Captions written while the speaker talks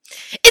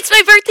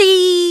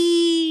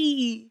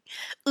birthday!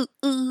 Ooh,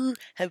 ooh,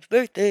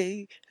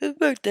 happy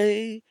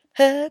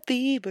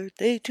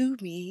birthday to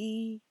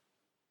me.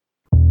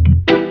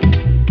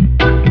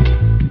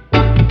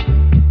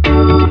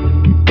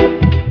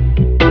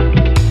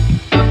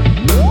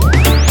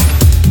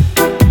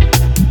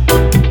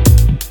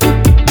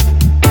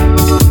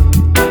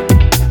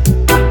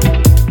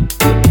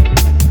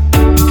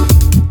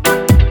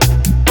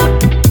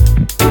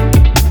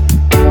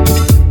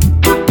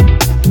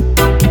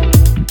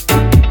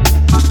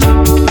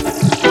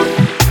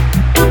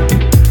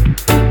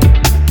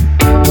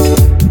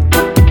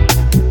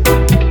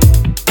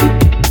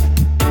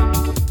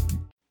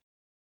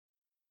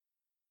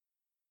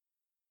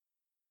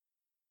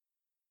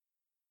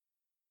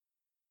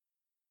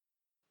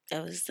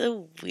 That was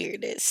the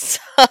weirdest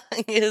song.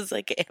 It was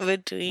like in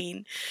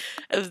between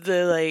of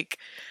the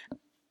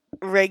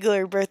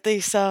regular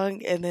birthday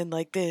song and then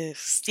like the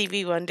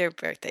Stevie Wonder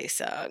birthday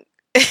song.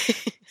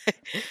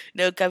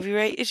 No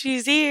copyright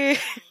issues here.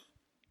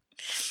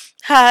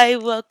 Hi,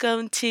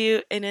 welcome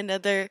to in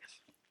another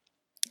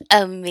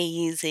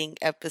amazing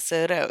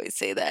episode. I always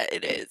say that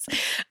it is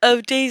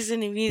of Days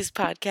and Amuse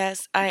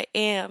podcast. I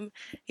am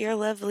your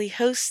lovely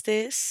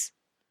hostess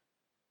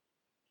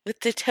with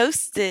the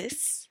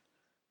toastess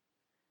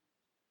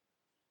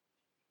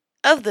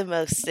of the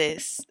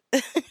mostest.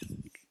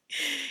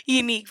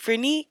 Unique for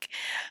Neek.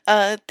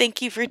 Thank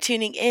you for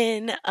tuning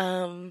in.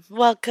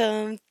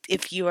 Welcome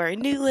if you are a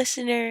new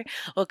listener.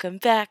 Welcome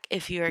back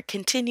if you are a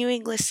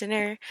continuing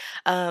listener.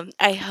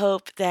 I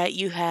hope that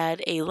you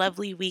had a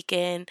lovely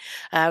weekend.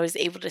 I was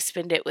able to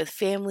spend it with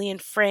family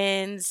and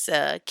friends,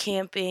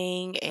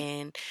 camping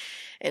and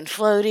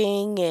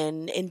floating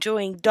and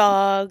enjoying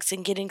dogs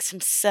and getting some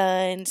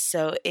sun.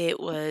 So it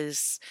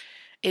was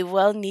a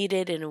well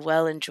needed and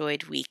well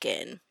enjoyed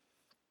weekend.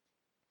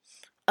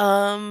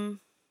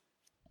 Um,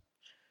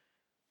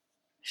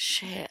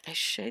 Shit, I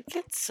should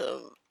get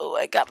some. Oh,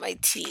 I got my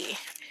tea.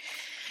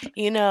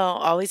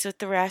 Always with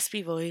the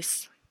raspy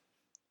voice.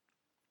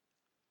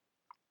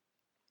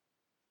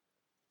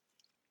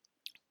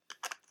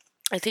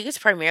 I think it's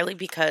primarily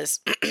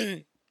because,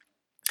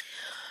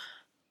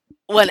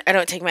 one, I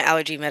don't take my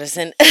allergy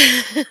medicine,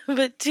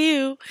 but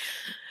two,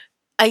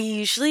 I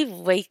usually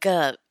wake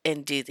up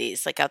and do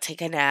these. Like, I'll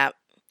take a nap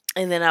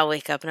and then I'll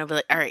wake up and I'll be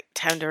like, all right,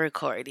 time to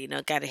record.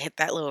 Got to hit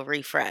that little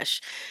refresh.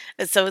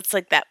 And so it's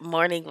like that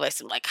morning voice.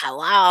 I'm like,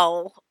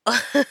 hello.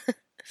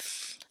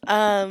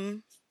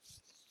 um,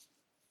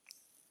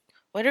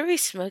 What are we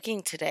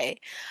smoking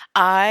today?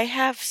 I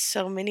have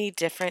so many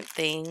different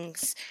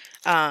things.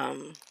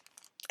 I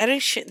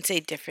shouldn't say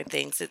different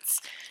things. It's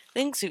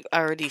things we've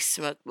already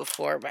smoked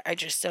before, but I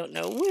just don't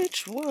know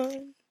which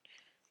one.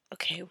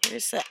 Okay,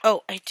 where's that?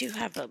 Oh, I do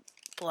have a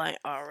blunt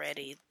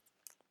already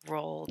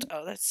rolled.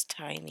 Oh, that's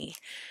tiny.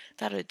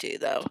 That'll do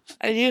though.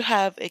 I do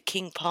have a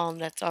King Palm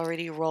that's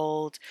already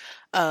rolled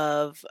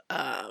of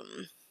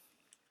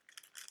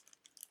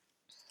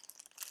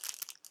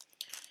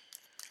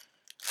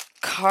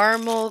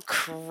caramel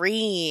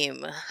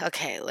cream.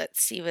 Okay,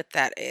 let's see what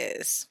that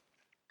is.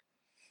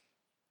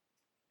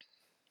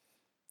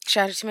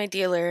 Shout out to my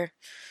dealer.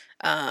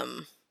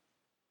 Um,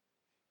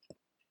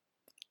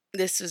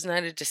 this was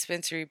not a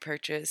dispensary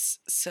purchase,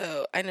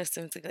 so I know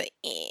something like,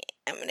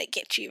 I'm gonna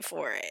get you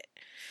for it.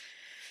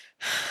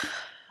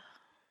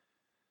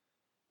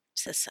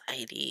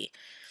 Society.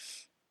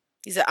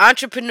 He's an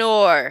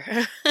entrepreneur.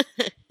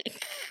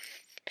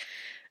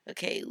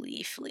 Okay,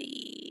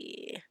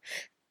 Leafly.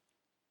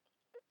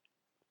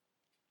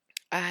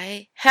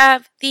 I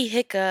have the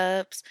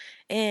hiccups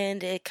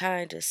and it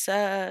kind of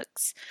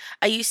sucks.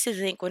 I used to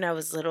think when I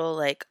was little,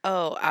 like,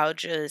 oh, I'll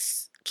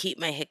just keep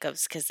my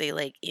hiccups because they,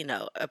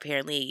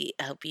 apparently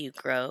help you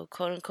grow,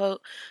 quote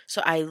unquote.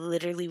 So I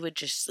literally would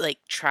just,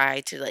 try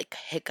to,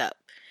 hiccup.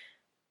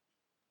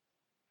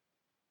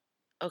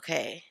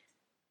 Okay.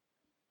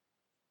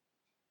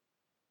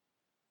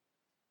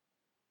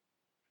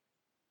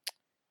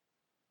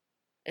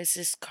 Is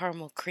this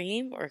caramel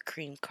cream or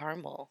cream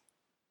caramel?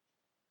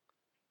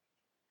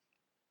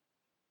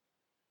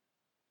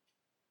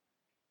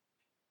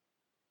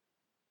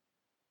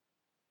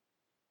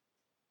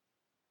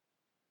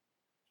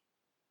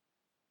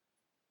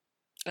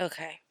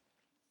 Okay.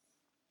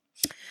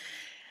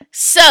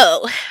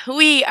 So,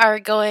 we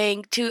are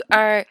going to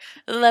our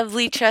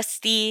lovely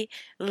trusty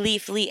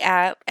Leafly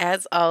app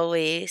as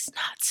always.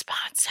 Not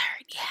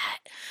sponsored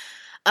yet.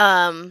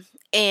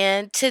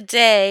 And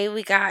today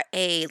we got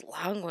a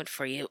long one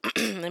for you.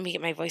 Let me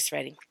get my voice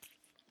ready.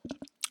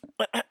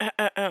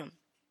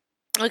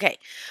 Okay,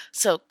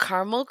 so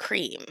caramel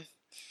cream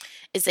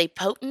is a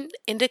potent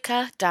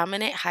indica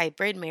dominant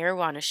hybrid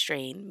marijuana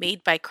strain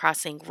made by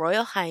crossing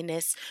Royal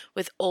Highness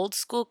with old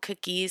school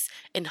cookies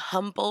and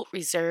Humboldt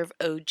Reserve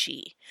OG.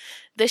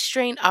 This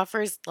strain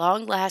offers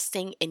long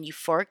lasting and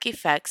euphoric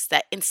effects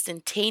that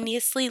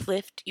instantaneously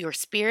lift your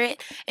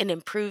spirit and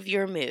improve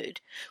your mood.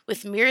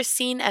 With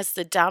myrcene as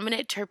the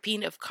dominant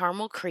terpene of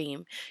caramel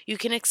cream, you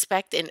can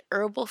expect an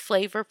herbal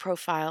flavor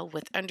profile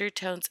with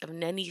undertones of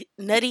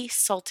nutty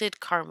salted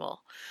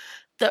caramel.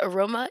 The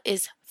aroma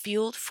is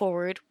fueled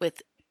forward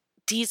with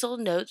diesel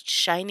notes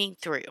shining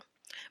through.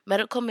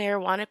 Medical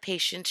marijuana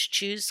patients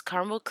choose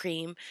caramel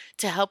cream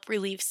to help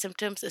relieve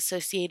symptoms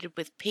associated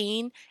with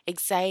pain,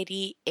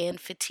 anxiety,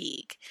 and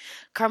fatigue.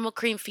 Caramel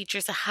cream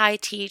features a high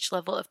TH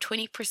level of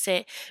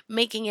 20%,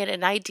 making it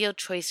an ideal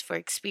choice for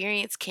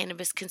experienced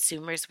cannabis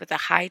consumers with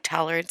a high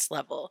tolerance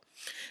level.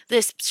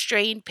 This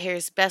strain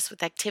pairs best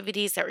with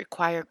activities that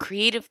require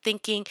creative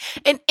thinking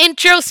and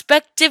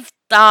introspective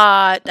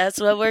thought. That's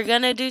what we're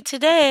going to do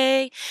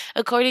today.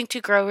 According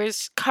to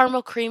growers,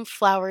 caramel cream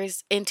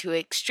flowers into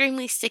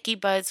extremely sticky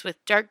buds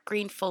with dark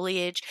green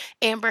foliage,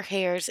 amber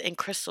hairs, and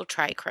crystal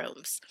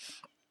trichromes.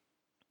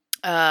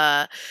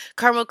 Uh,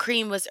 Caramel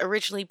Cream was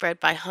originally bred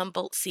by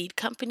Humboldt Seed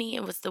Company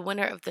and was the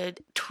winner of the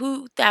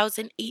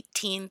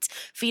 2018's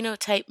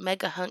Phenotype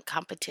Mega Hunt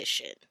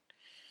competition.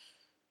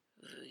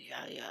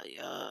 Yeah, yeah,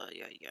 yeah,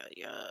 yeah, yeah,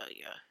 yeah,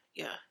 yeah,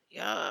 yeah,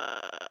 yeah.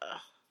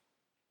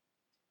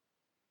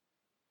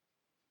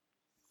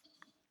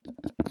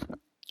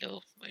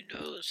 Oh, my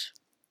nose.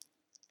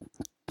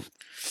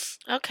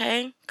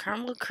 Okay,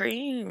 caramel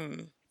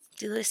cream.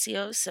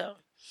 Delicioso.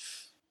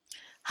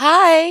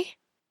 Hi.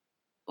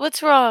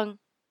 What's wrong?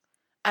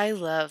 I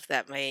love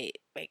that my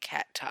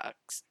cat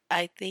talks.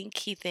 I think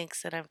he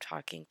thinks that I'm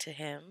talking to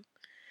him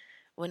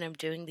when I'm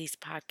doing these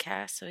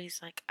podcasts. So he's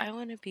like, I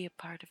want to be a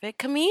part of it.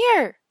 Come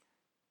here.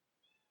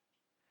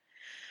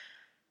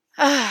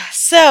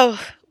 So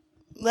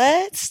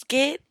let's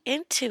get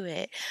into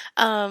it.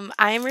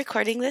 I am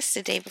recording this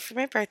the day before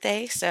my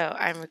birthday, so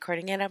I'm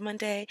recording it on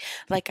Monday.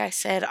 Like I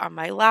said on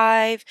my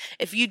live,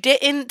 if you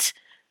didn't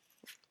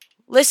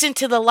listen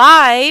to the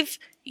live,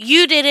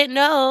 you didn't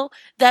know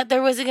that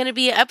there wasn't going to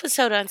be an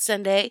episode on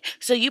Sunday.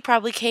 So you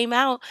probably came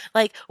out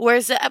like,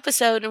 where's the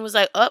episode? And was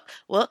like, oh,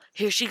 well,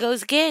 here she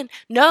goes again.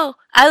 No,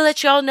 I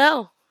let y'all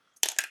know.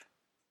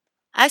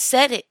 I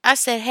said it. I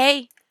said,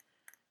 hey,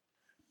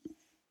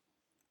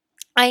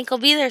 I ain't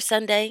going to be there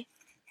Sunday.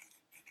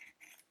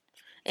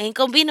 Ain't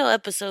gonna be no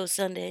episode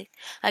Sunday.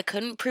 I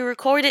couldn't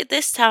pre-record it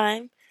this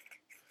time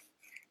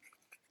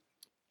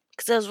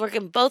because I was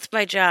working both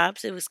my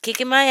jobs. It was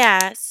kicking my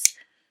ass.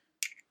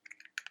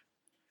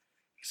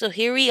 So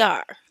here we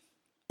are.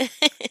 This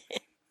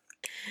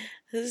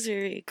is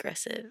very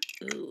aggressive.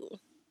 Ooh.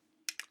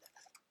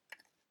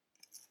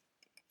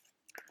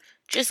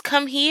 Just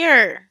come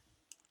here.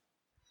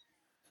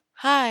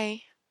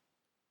 Hi.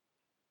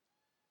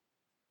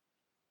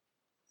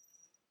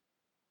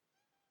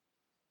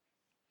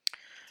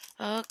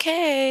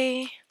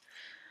 Okay.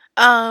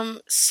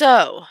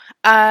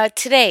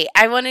 Today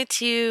I wanted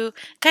to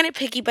kind of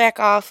piggyback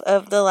off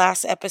of the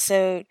last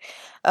episode.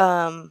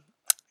 Um,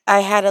 I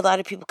had a lot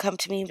of people come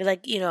to me and be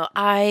like,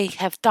 I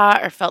have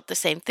thought or felt the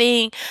same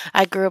thing.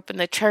 I grew up in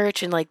the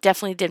church and like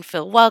definitely didn't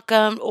feel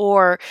welcome,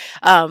 or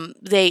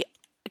they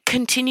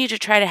continue to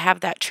try to have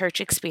that church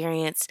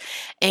experience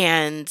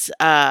and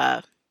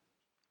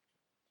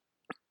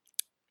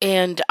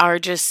are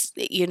just,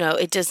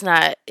 it does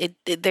not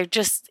there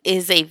just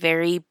is a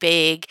very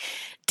big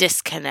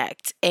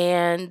disconnect.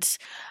 And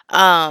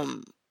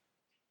um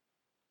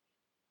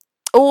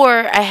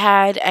or I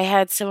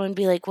had someone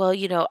be like,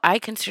 well, I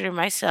consider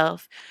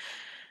myself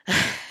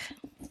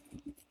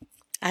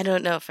I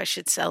don't know if I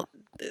should tell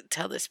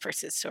this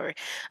person's story.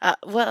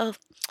 Well,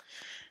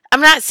 I'm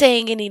not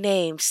saying any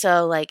names,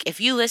 so like if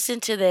you listen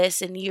to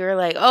this and you're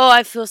like, "Oh,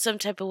 I feel some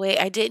type of way,"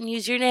 I didn't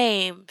use your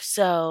name,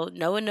 so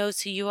no one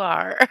knows who you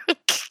are.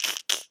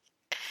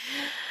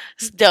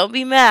 Don't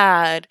be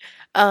mad.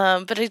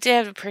 But I did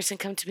have a person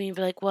come to me and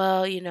be like,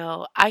 "Well,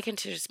 I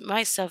consider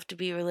myself to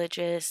be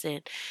religious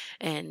and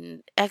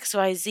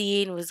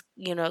XYZ," and was,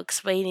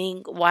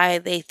 explaining why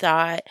they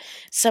thought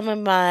some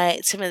of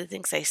the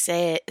things I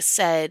said,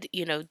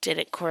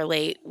 didn't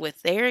correlate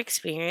with their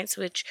experience,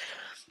 which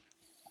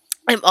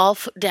I'm all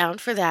down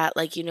for that.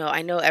 Like,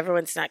 I know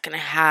everyone's not going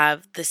to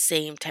have the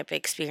same type of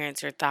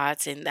experience or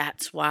thoughts. And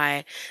that's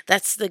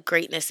the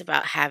greatness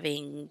about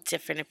having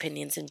different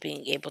opinions and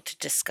being able to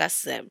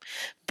discuss them.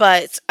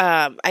 But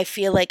I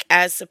feel like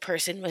as the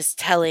person was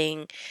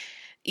telling,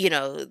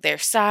 their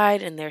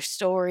side and their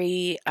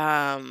story,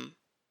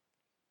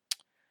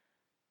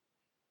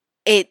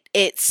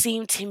 it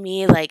seemed to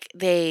me like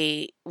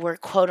they were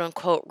quote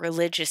unquote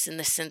religious in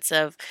the sense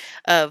of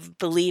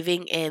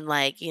believing in,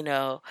 like,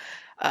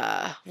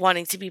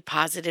 wanting to be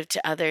positive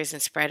to others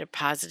and spread a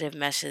positive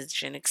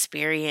message and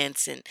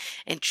experience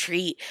and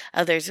treat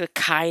others with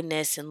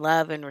kindness and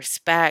love and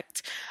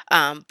respect.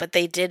 But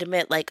they did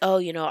admit, like, oh,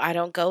 I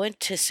don't go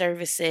into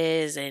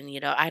services, and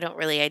I don't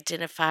really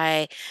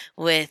identify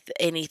with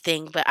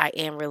anything, but I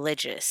am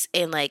religious.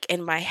 And like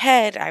in my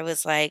head I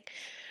was like,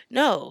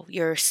 no,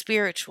 you're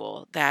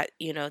spiritual. That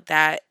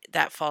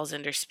falls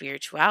under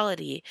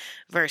spirituality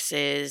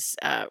versus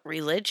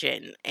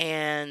religion.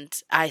 And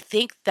I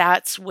think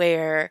that's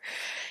where,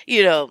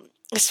 you know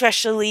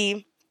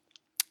especially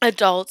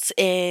adults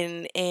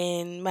in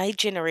my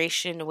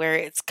generation, where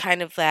it's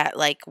kind of that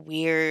like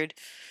weird,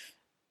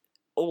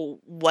 oh,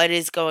 what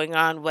is going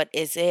on, what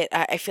is it.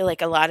 I feel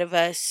like a lot of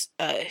us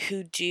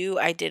who do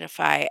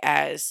identify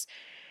as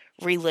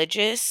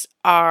religious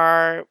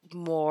are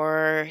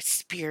more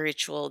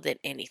spiritual than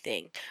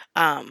anything.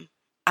 Um,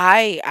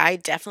 I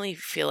definitely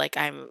feel like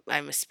I'm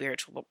a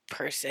spiritual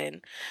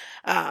person,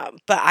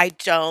 but I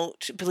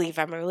don't believe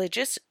I'm a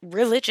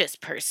religious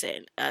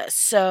person.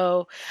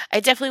 So I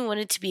definitely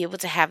wanted to be able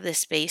to have this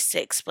space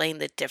to explain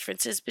the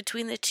differences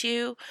between the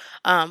two,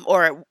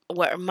 or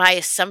what my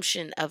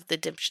assumption of the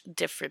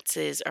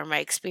differences or my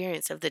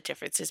experience of the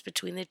differences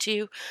between the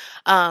two.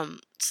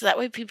 So that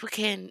way people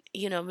can,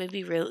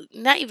 maybe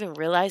not even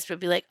realize, but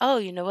be like, oh,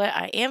 you know what?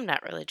 I am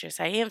not religious.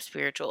 I am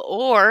spiritual.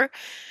 Or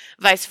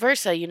vice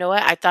versa. You know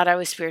what? I thought I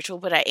was spiritual,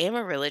 but I am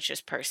a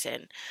religious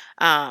person.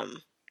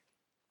 Um,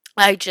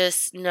 I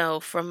just know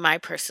from my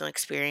personal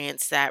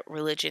experience that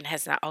religion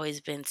has not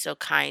always been so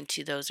kind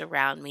to those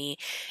around me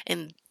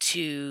and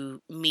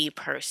to me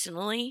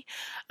personally.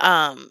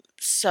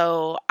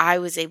 So I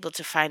was able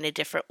to find a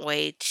different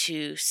way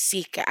to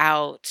seek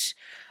out.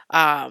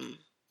 Um,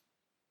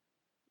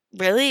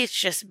 Really, it's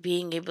just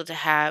being able to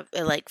have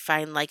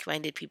find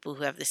like-minded people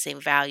who have the same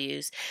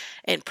values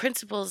and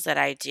principles that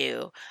I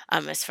do,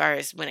 as far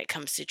as when it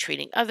comes to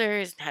treating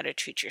others and how to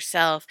treat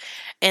yourself,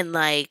 and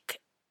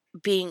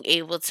being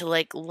able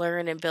to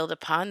learn and build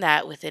upon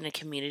that within a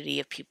community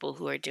of people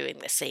who are doing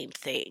the same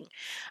thing.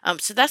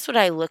 So that's what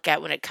I look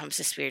at when it comes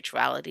to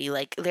spirituality.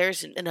 Like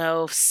there's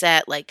no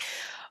set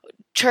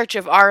Church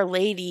of Our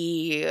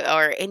Lady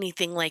or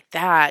anything like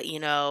that.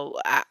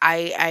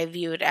 I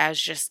view it as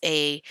just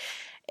a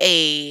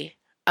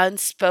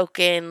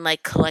unspoken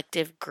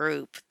collective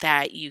group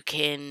that you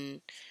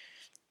can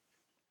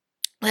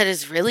that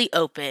is really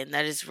open,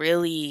 that is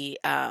really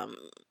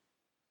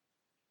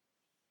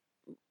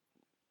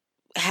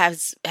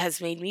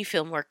has made me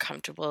feel more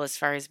comfortable as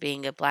far as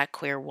being a black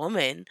queer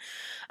woman,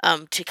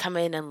 to come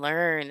in and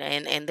learn.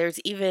 And there's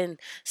even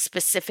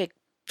specific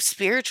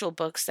spiritual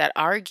books that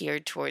are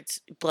geared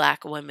towards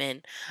black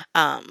women,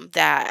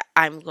 that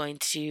I'm going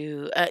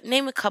to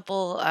name a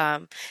couple,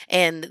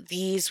 and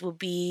these will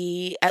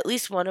be, at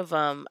least one of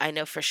them I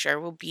know for sure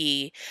will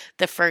be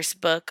the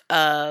first book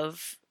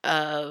of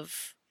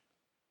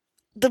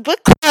the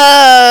book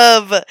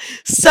club.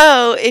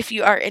 So, if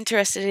you are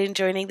interested in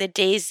joining the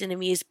Dazed and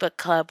Amused book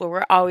club, where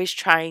we're always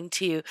trying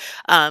to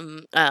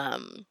um,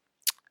 um,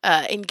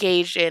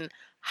 engage in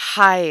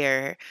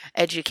higher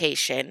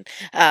education,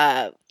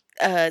 uh,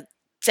 uh,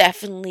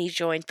 definitely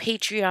join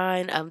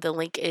Patreon. The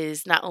link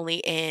is not only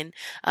in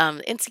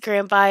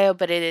Instagram bio,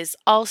 but it is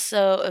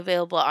also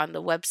available on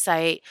the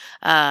website.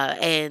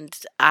 And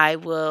I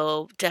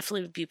will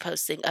definitely be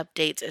posting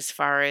updates as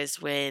far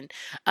as when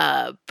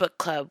book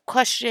club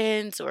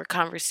questions or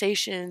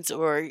conversations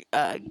or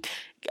uh,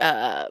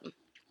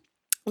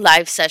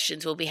 live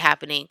sessions will be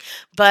happening.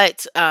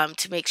 But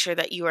to make sure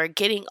that you are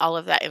getting all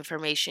of that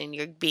information,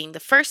 you're being the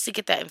first to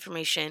get that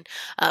information,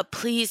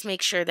 please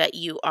make sure that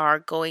you are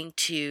going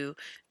to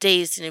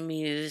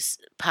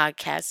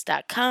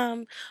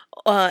dazedandamuse.podcast.com,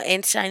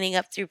 and signing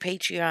up through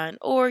Patreon,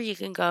 or you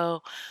can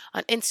go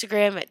on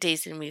Instagram at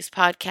Dazed and Amuse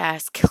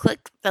Podcast,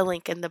 click the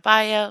link in the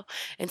bio,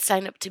 and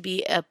sign up to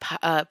be a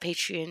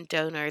Patreon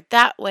donor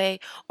that way.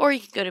 Or you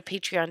can go to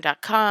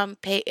patreon.com,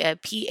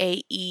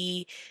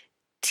 PAET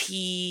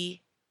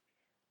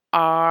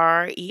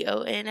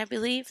REON, I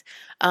believe,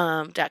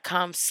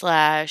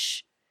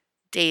 .com/Days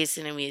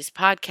and Amuse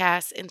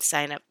podcast, and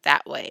sign up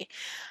that way.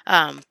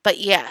 But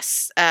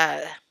yes,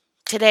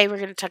 today we're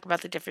going to talk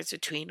about the difference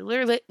between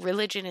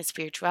religion and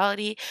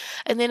spirituality.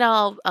 And then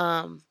I'll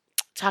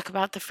talk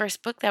about the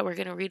first book that we're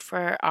going to read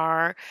for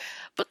our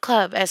book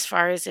club as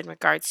far as in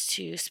regards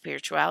to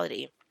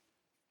spirituality.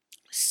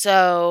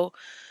 So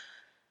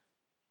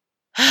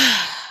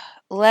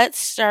let's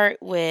start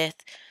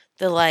with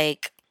the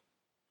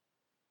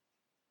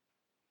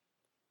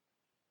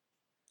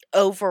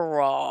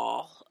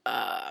overall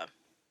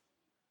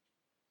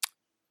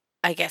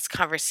I guess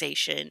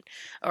conversation,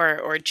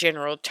 or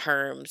general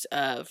terms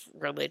of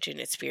religion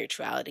and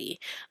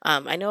spirituality.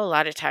 I know a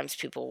lot of times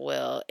people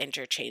will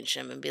interchange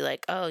them and be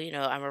like, "Oh,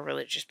 I'm a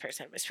religious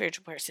person, I'm a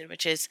spiritual person,"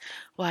 which is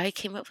why I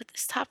came up with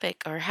this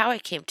topic, or how I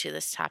came to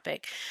this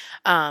topic.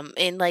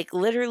 And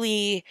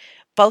literally,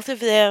 both of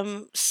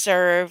them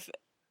serve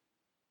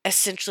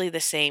essentially the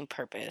same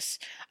purpose.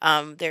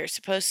 They're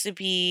supposed to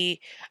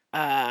be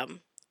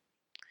um,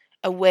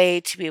 a way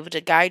to be able to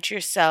guide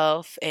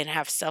yourself and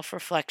have self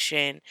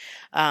reflection,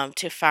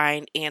 to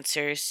find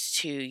answers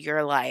to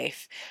your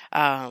life.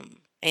 And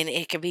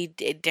it can be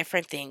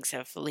different things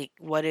of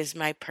what is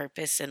my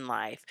purpose in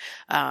life?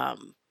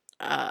 Um,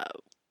 uh,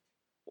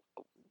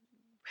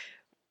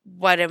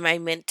 what am I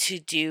meant to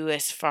do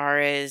as far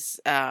as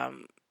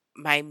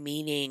my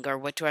meaning, or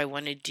what do I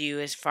want to do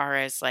as far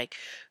as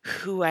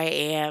who I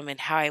am and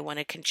how I want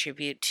to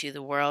contribute to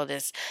the world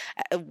as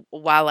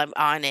while I'm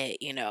on it,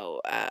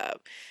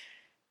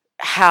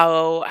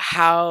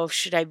 how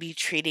should I be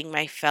treating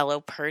my fellow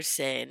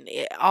person?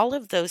 All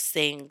of those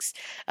things,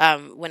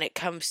 when it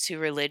comes to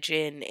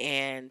religion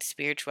and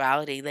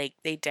spirituality, like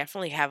they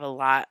definitely have a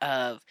lot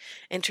of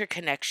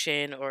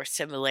interconnection or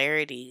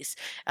similarities,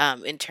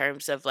 in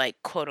terms of like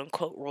quote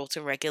unquote rules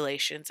and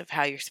regulations of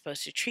how you're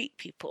supposed to treat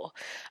people.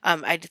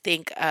 I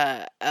think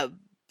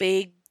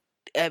big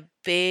a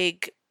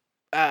big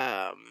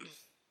um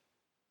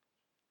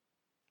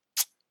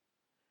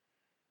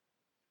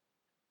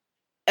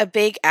a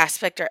big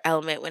aspect or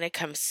element when it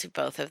comes to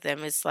both of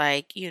them is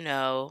like,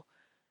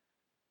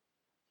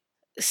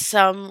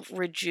 some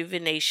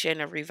rejuvenation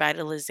or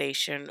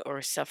revitalization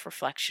or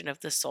self-reflection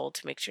of the soul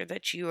to make sure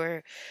that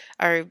you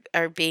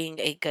are being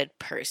a good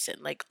person,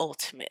 like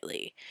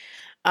ultimately.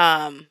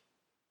 Um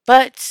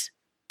but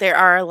there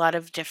are a lot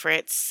of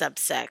different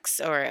subsects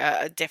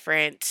or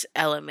different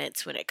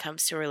elements when it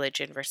comes to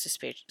religion versus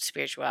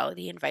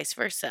spirituality and vice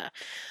versa.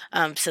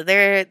 So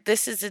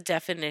this is a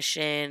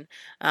definition,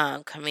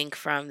 coming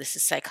from This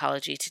is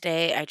Psychology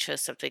Today. I chose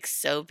something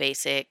so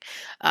basic.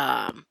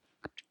 Um,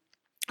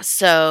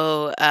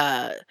 so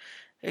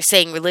they're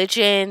saying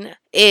religion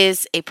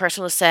is a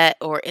personal set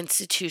or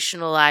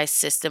institutionalized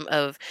system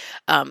of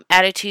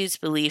attitudes,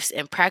 beliefs,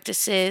 and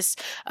practices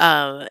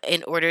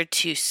in order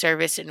to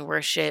service and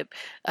worship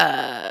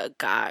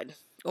God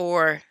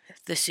or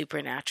the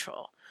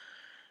supernatural.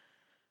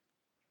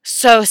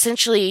 So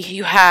essentially,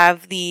 you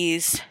have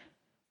these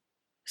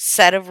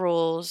set of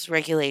rules,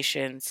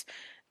 regulations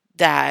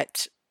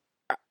that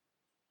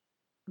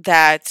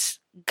that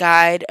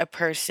guide a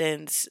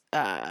person's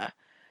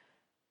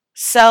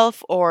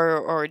self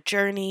or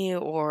journey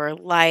or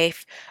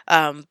life,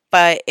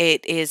 but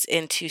it is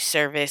into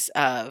service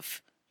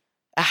of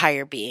a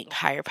higher being,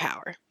 higher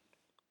power.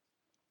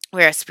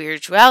 Whereas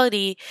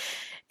spirituality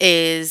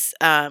is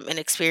an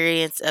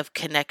experience of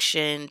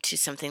connection to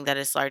something that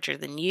is larger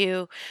than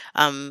you.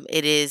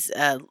 It is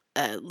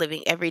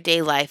living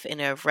everyday life in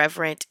a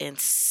reverent and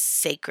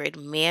sacred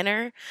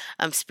manner.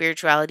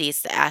 Spirituality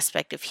is the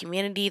aspect of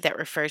humanity that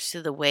refers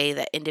to the way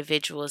that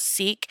individuals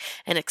seek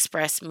and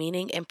express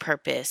meaning and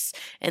purpose,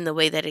 and the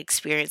way that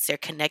experience their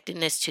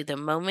connectedness to the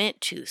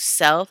moment, to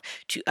self,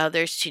 to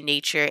others, to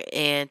nature,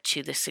 and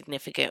to the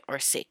significant or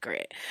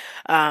sacred.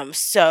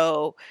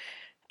 So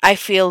I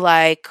feel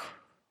like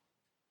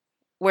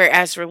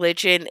whereas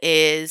religion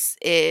is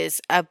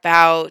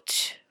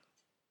about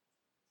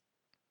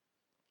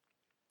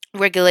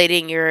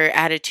regulating your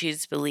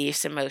attitudes,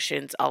 beliefs,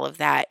 emotions, all of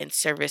that in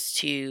service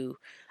to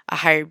a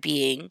higher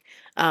being.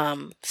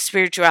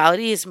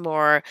 Spirituality is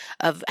more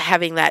of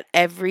having that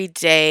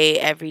everyday,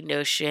 every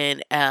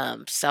notion,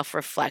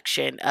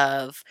 self-reflection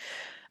of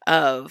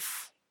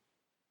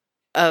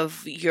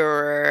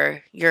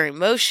your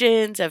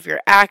emotions, of your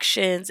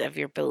actions, of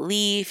your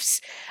beliefs,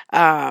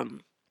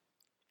 um,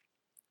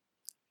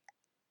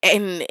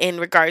 in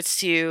regards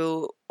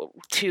to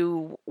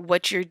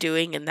what you're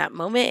doing in that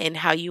moment and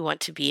how you want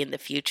to be in the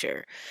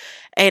future.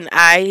 And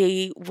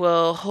I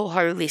will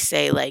wholeheartedly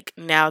say, like,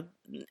 now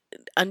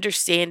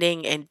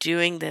understanding and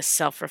doing this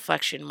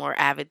self-reflection more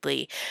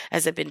avidly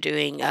as I've been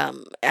doing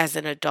as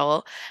an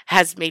adult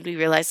has made me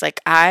realize,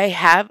 like, I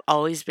have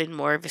always been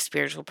more of a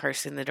spiritual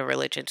person than a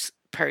religious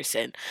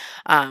person.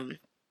 um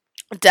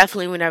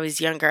Definitely when I was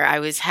younger, I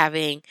was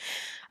having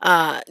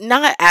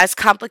not as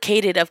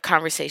complicated of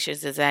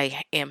conversations as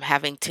I am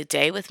having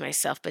today with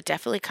myself, but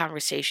definitely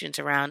conversations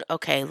around,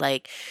 okay,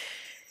 like,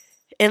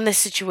 in this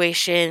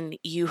situation,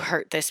 you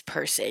hurt this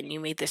person,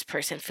 you made this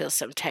person feel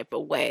some type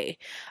of way.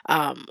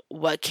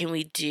 What can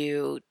we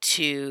do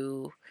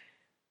to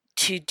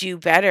do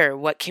better?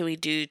 What can we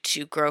do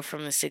to grow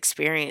from this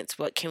experience?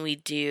 What can we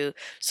do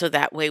so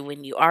that way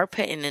when you are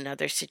put in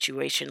another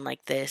situation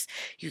like this,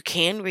 you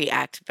can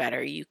react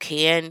better. You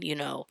can,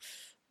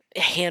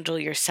 handle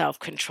yourself,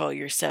 control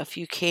yourself.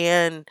 You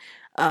can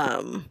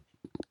um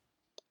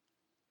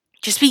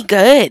just be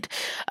good.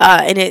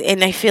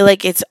 And I feel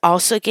like it's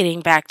also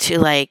getting back to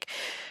like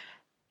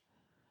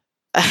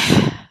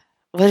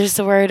what is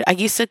the word?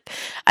 I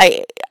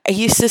I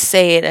used to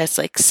say it as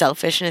like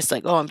selfishness,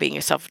 like, oh, I'm being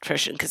a selfish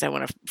person because I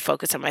want to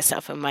focus on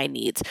myself and my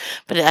needs.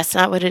 But that's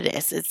not what it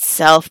is. It's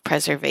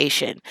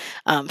self-preservation.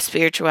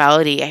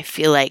 Spirituality, I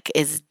feel like,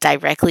 is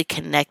directly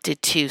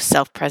connected to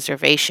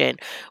self-preservation,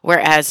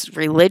 whereas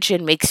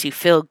religion makes you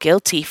feel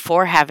guilty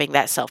for having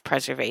that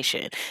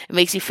self-preservation. It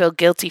makes you feel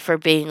guilty for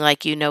being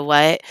like, you know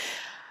what?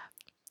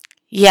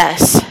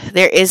 Yes,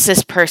 there is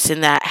this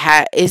person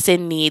that is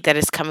in need that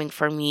is coming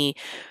for me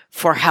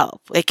for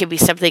help. It could be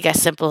something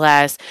as simple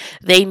as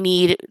they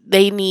need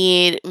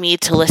me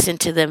to listen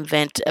to them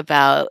vent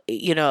about,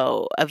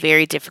 a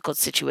very difficult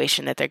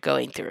situation that they're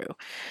going through.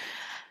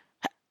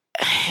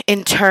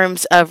 In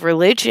terms of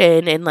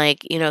religion and, like,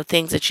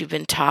 things that you've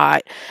been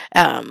taught,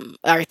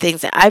 or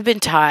things that I've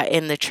been taught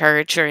in the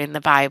church or in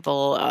the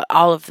Bible,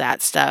 all of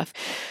that stuff,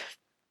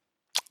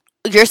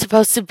 you're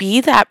supposed to be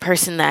that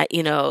person that,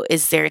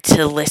 is there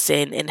to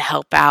listen and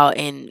help out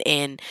and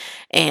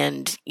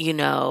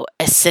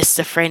assist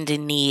a friend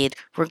in need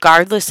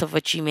regardless of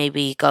what you may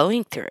be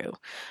going through.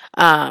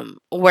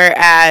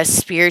 Whereas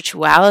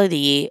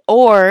spirituality,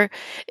 or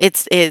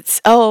it's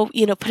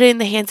put it in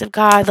the hands of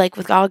God, like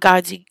with all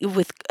God's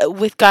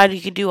with God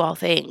you can do all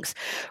things.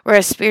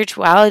 Whereas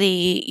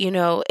spirituality,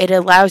 it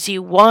allows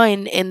you,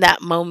 one, in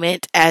that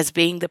moment, as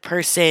being the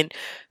person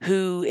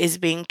who is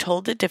being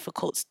told the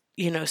difficult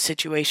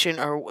situation,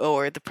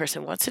 or the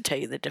person wants to tell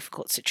you the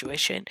difficult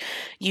situation.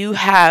 You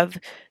have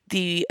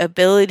the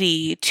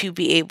ability to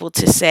be able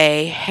to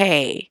say,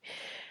 hey,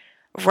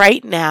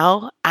 right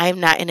now I'm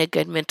not in a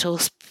good mental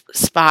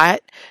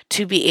spot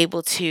to be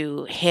able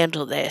to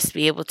handle this,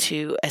 be able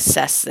to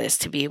assess this,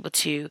 to be able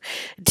to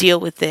deal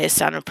with this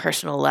on a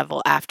personal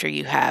level after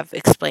you have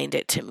explained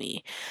it to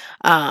me.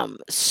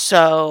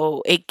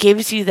 So it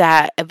gives you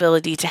that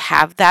ability to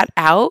have that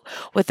out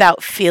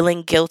without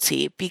feeling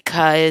guilty,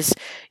 because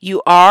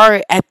you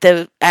are at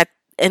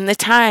in the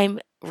time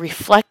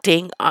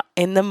reflecting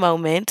in the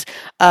moment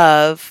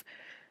of,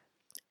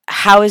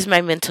 how is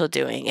my mental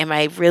doing? Am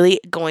I really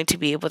going to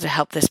be able to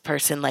help this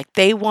person like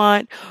they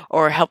want,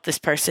 or help this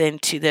person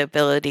to the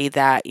ability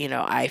that,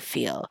 I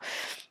feel?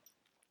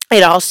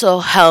 It also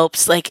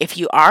helps, like, if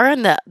you are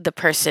on the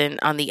person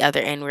on the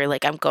other end where,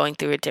 like, I'm going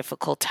through a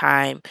difficult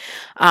time.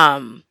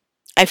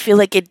 I feel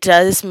like it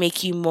does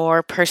make you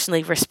more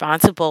personally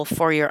responsible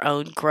for your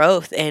own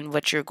growth and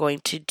what you're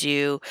going to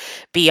do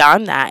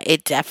beyond that.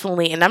 It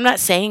definitely, and I'm not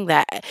saying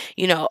that,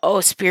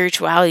 oh,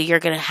 spirituality, you're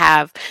going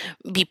to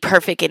be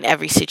perfect in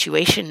every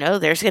situation. No,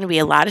 there's going to be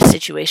a lot of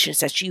situations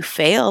that you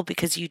fail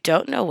because you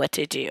don't know what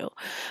to do.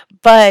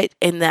 But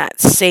in that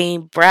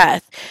same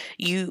breath,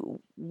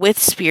 with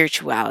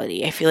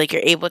spirituality, I feel like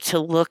you're able to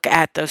look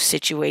at those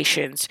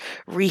situations,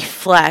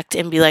 reflect,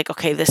 and be like,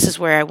 okay, this is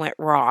where I went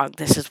wrong.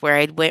 This is where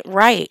I went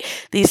right.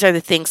 These are the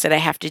things that I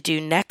have to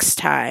do next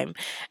time.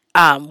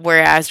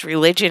 Whereas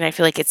religion, I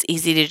feel like it's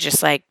easy to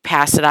just like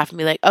pass it off and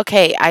be like,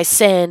 okay, I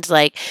sinned.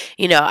 Like,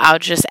 I'll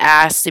just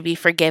ask to be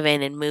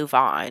forgiven and move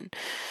on.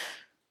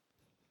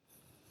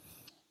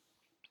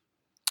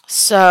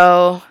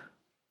 So,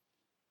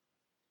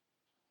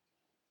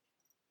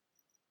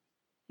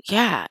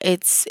 yeah,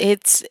 it's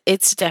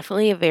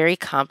definitely a very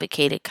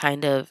complicated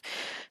kind of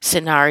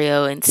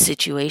scenario and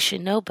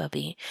situation. No,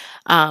 Bubby.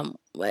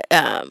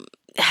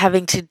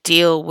 Having to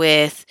deal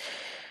with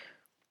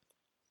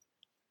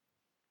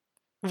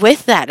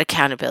that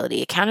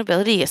accountability.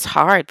 Accountability is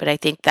hard, but I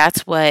think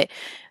that's what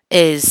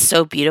is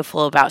so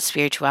beautiful about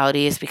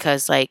spirituality, is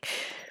because, like,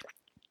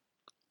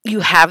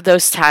 you have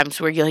those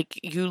times where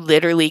you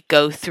literally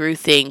go through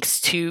things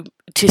to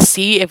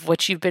see if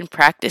what you've been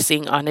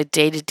practicing on a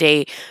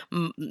day-to-day,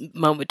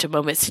 moment to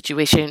moment,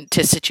 situation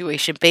to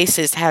situation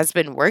basis has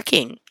been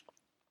working.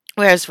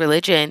 Whereas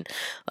religion,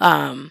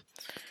 um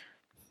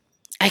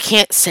I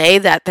can't say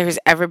that there's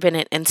ever been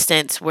an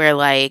instance where,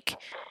 like,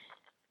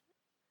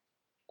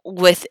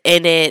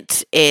 within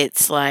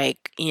it's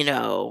like,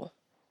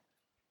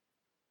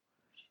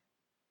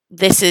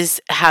 this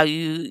is how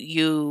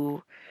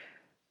you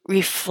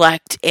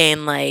reflect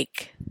and,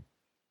 like,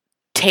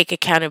 take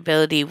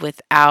accountability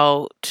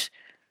without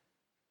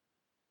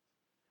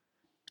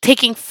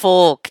taking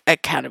full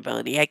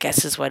accountability, I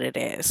guess is what it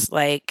is.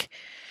 Like,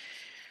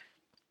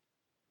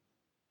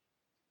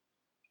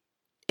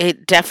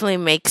 it definitely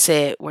makes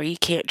it where you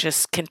can't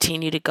just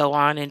continue to go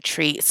on and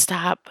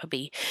stop,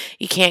 Bubby.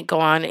 You can't go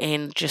on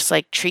and just,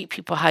 like, treat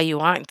people how you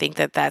want and think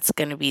that that's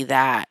going to be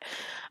that.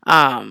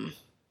 Um,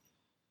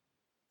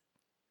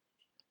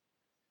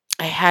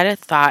 I had a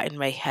thought in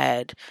my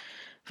head,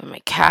 but my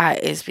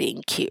cat is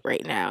being cute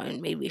right now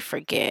and made me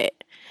forget.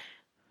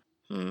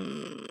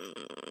 Hmm.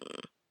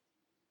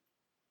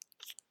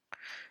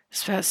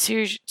 It's about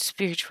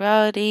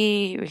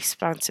spirituality,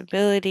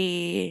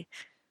 responsibility.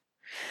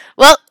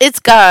 Well, it's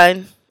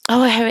gone.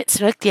 Oh, I haven't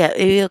smoked yet.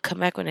 Maybe it'll come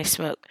back when I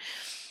smoke.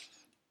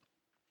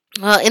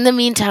 Well, in the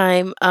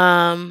meantime,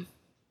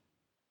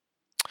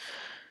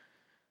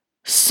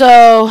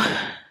 so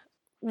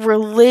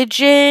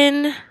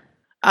religion,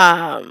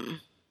 um,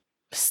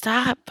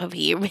 stop, puppy.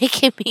 You're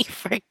making me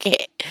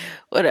forget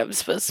what I'm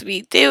supposed to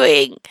be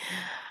doing.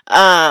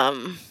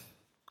 Um,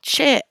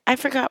 shit, I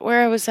forgot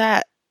where I was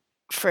at,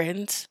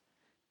 friends.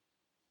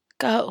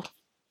 Go.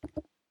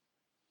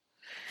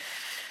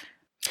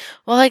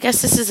 Well, I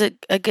guess this is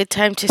a good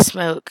time to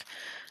smoke.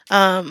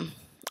 Um,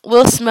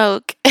 we'll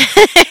smoke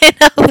and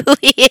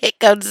hopefully it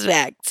comes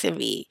back to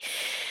me.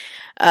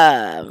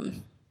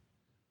 Um,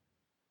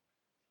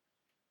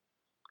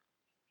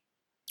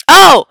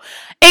 oh,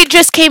 it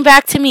just came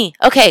back to me.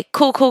 Okay,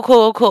 cool, cool,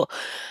 cool, cool.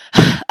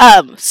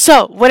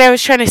 So what I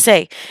was trying to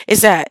say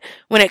is that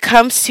when it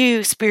comes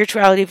to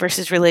spirituality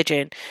versus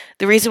religion,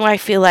 the reason why I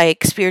feel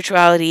like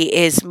spirituality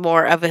is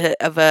more of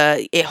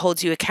a it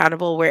holds you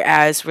accountable,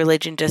 whereas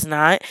religion does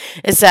not,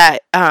 is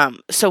that,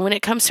 so when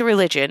it comes to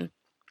religion,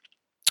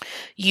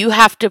 you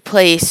have to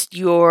place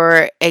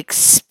your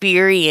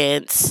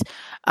experience,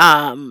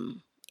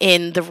 um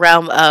in the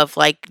realm of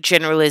like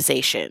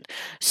generalization.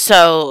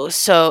 So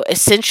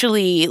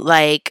essentially,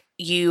 like,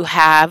 you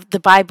have the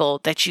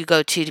Bible that you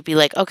go to be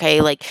like,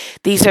 okay, like,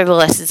 these are the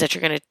lessons that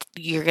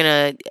you're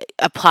gonna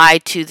apply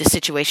to the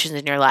situations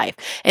in your life,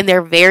 and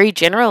they're very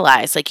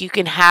generalized. Like, you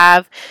can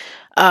have,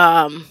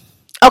 um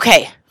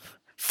okay,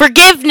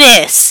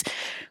 forgiveness,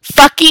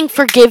 fucking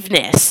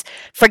forgiveness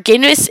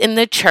in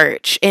the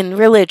church, in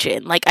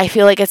religion. Like, I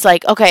feel like it's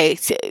like, okay,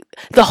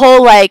 the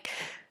whole, like,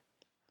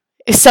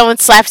 if someone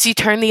slaps you,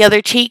 turn the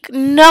other cheek.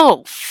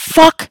 No,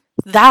 fuck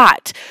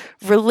that.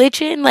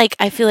 Religion, like,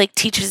 I feel like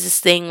teaches this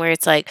thing where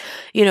it's like,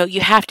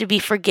 you have to be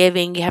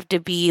forgiving, you have to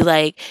be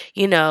like,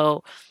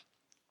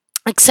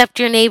 accept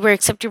your neighbor,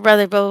 accept your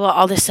brother, blah blah blah,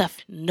 all this stuff.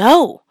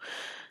 No,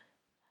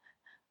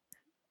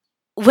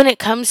 when it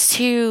comes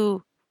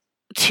to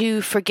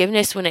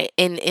forgiveness, when it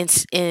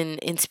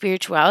in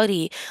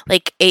spirituality,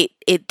 like,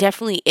 it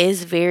definitely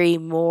is very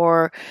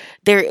more.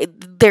 There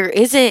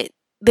isn't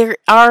there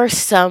are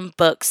some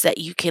books that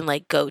you can,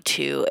 like, go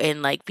to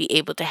and, like, be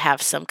able to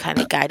have some kind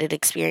of guided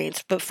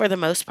experience, but for the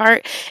most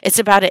part, it's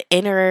about an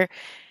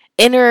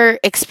inner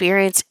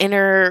experience,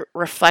 inner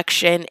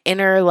reflection,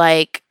 inner,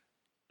 like,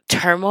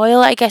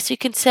 turmoil, I guess you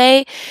can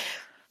say,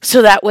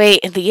 so that way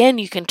in the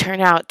end you can turn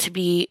out to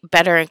be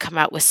better and come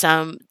out with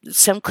some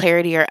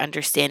clarity or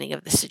understanding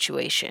of the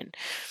situation.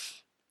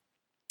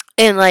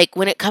 And, like,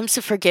 when it comes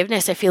to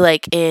forgiveness, I feel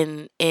like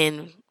in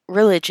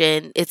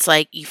religion, it's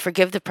like you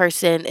forgive the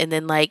person, and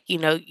then, like,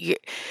 you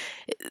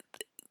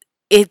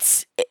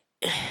it's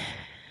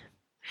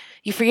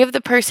you forgive the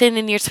person,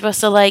 and you're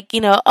supposed to, like,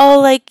 oh,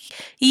 like,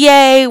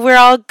 yay, we're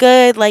all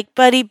good, like,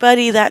 buddy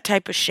buddy, that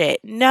type of shit.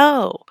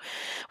 No.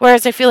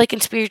 Whereas I feel like in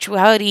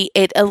spirituality,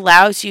 it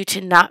allows you to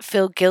not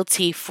feel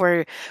guilty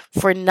for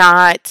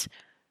not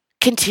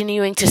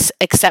continuing to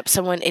accept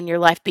someone in your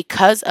life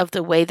because of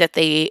the way that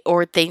they,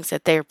 or things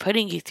that they're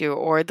putting you through,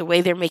 or the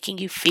way they're making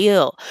you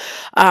feel.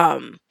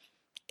 Um,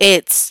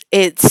 it's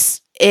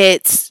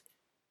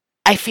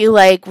I feel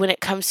like when it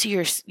comes to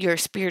your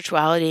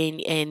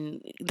spirituality,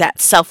 and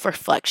that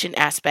self-reflection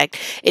aspect,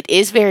 it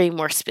is very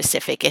more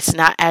specific. It's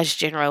not as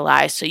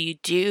generalized. So you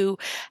do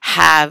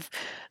have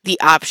the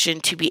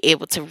option to be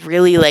able to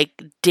really,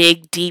 like,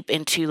 dig deep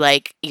into,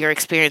 like, your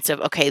experience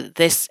of, okay,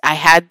 this I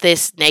had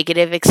this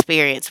negative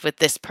experience with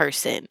this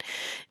person.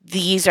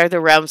 These are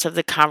the realms of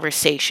the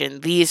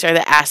conversation. These are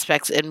the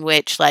aspects in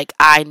which, like,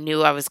 I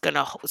knew I was going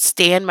to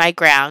stand my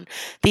ground.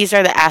 These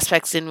are the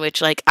aspects in which,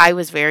 like, I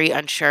was very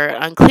unsure,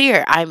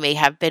 unclear. I may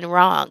have been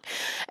wrong.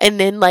 And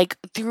then, like,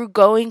 through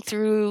going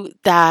through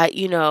that,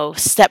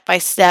 step by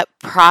step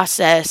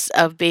process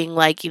of being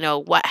like,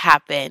 what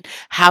happened?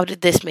 How did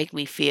this make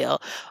me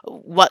feel?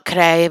 What could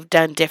I have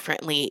done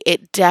differently?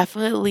 It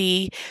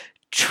definitely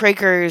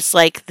triggers,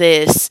 like,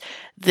 this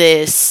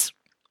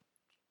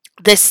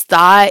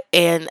thought,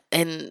 and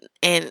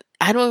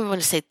I don't even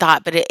want to say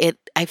thought, but it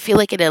I feel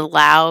like it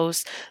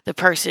allows the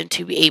person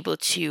to be able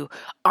to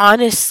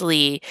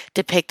honestly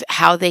depict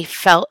how they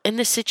felt in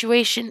the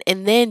situation,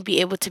 and then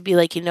be able to be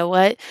like, you know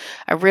what,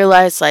 I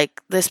realize,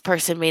 like, this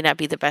person may not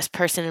be the best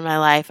person in my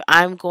life.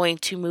 I'm going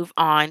to move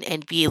on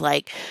and be,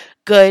 like,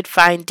 good,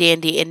 fine,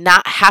 dandy, and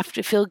not have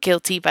to feel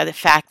guilty by the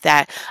fact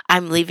that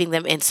I'm leaving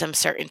them in some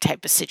certain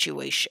type of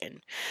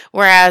situation.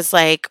 Whereas,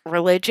 like,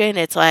 religion,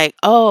 it's like,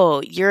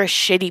 oh, you're a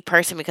shitty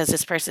person because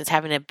this person's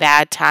having a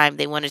bad time.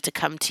 They wanted to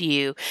come to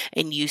you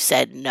and you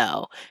said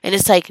no. And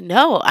it's like,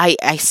 no,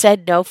 I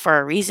said no for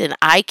a reason.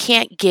 I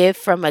can't give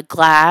from a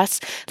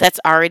glass that's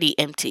already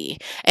empty.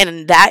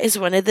 And that is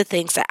one of the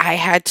things that I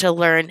had to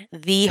learn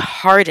the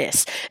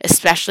hardest,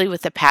 especially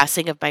with the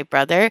passing of my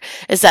brother,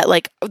 is that,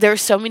 like, there were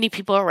so many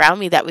people around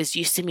me that was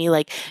used to me,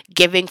 like,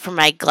 giving from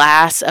my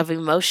glass of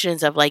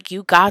emotions of, like,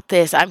 you got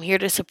this, I'm here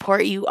to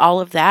support you,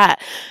 all of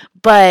that.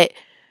 But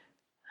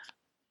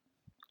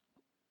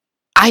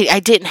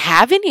I didn't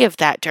have any of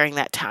that during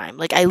that time.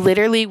 Like, I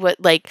literally would,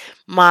 like,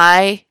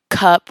 my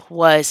cup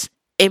was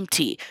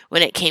empty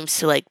when it came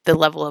to, like, the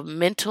level of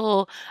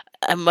mental,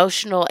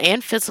 emotional,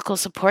 and physical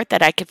support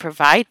that I could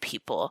provide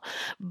people.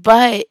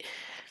 But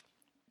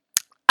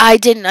I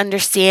didn't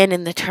understand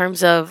in the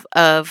terms of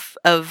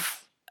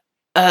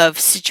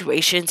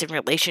situations and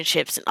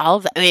relationships and all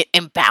of that. I mean,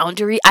 and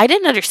boundary. I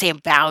didn't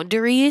understand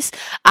boundaries.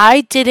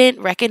 I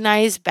didn't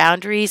recognize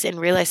boundaries and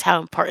realize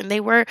how important they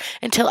were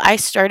until I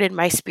started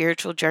my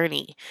spiritual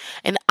journey.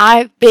 And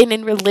I've been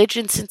in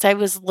religion since I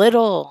was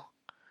little.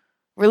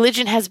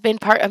 Religion has been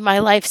part of my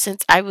life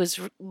since I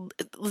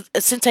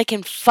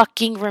can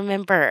fucking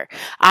remember.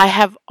 I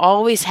have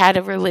always had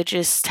a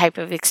religious type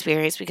of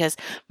experience because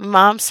my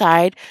mom's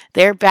side,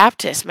 they're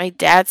Baptist. My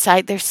dad's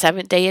side, they're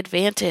Seventh-day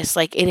Adventist.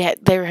 Like,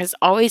 there has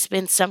always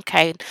been some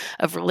kind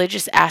of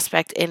religious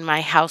aspect in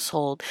my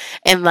household.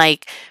 And,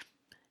 like,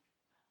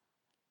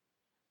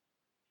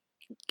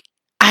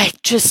 I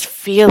just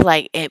feel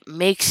like it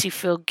makes you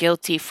feel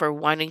guilty for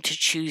wanting to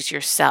choose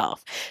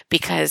yourself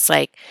because,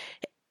 like,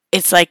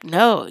 it's like,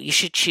 no, you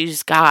should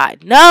choose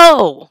God.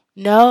 No,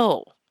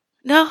 no,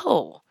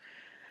 no.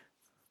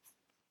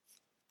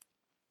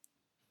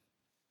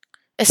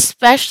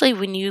 Especially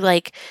when you,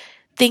 like,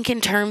 think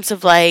in terms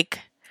of like,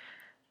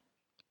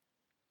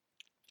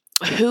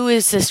 who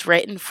is this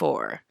written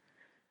for?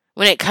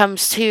 When it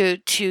comes to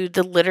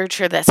the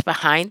literature that's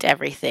behind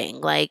everything,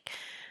 like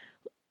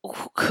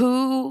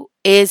who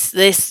is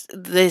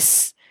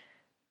this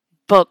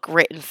book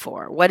written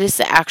for? What is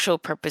the actual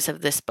purpose of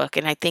this book?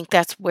 And I think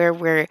that's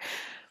where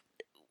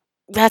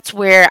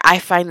I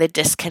find the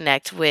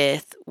disconnect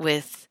with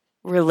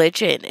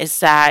religion, is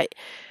that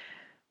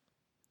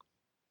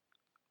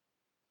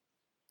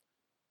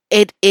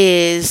it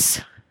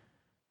is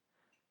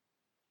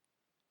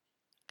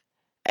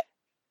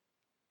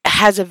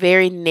has a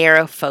very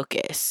narrow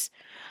focus.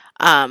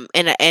 And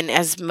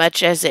as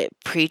much as it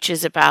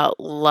preaches about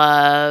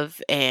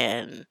love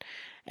and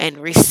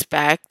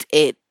respect,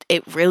 it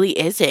really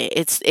isn't.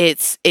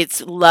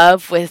 It's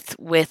love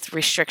with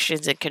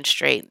restrictions and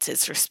constraints.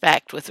 It's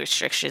respect with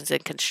restrictions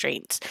and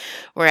constraints.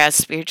 Whereas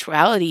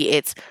spirituality,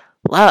 it's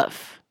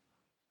love.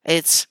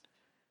 It's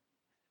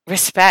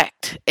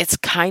respect. It's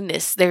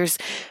kindness. There's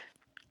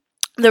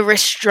the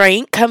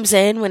restraint comes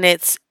in when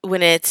it's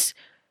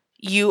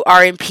you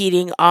are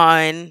impeding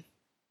on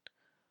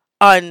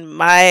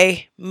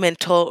my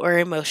mental or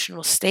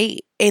emotional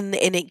state, and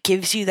it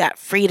gives you that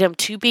freedom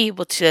to be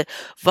able to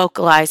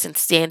vocalize and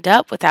stand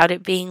up without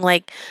it being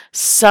like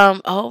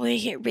some, oh,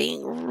 you're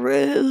being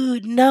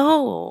rude.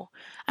 No,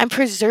 I'm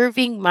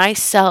preserving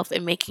myself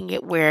and making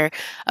it where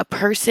a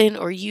person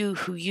or you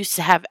who used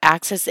to have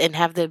access and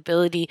have the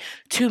ability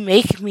to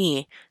make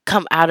me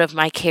come out of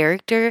my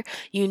character,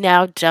 you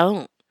now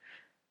don't.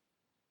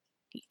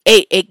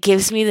 It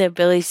gives me the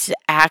ability to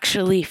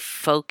actually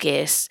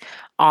focus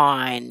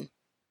on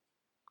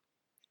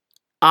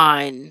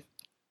on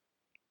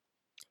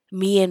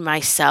me and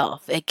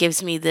myself. It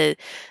gives me the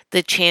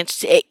chance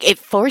to, it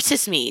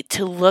forces me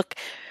to look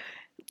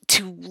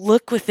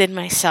within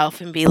myself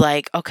and be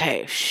like,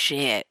 okay,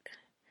 shit.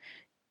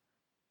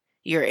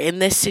 You're in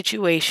this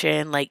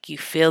situation, like you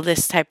feel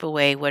this type of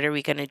way. What are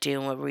we going to do?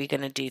 And what are we going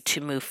to do to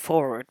move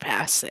forward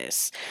past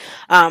this?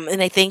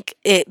 And I think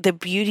the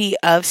beauty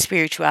of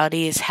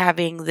spirituality is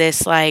having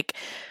this like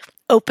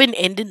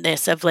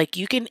open-endedness of like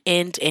you can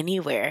end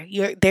anywhere.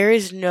 There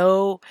is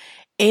no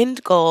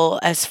end goal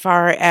as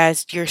far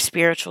as your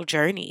spiritual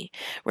journey.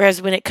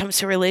 Whereas when it comes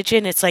to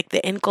religion, it's like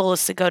the end goal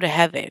is to go to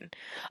heaven.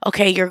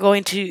 Okay,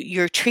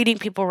 you're treating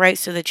people right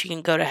so that you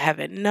can go to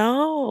heaven.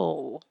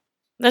 No.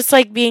 That's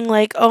like being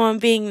like, "Oh, I'm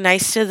being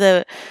nice to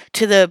the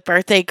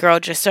birthday girl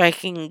just so I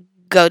can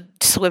go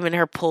swim in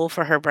her pool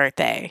for her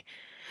birthday."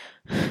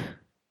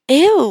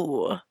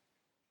 Ew.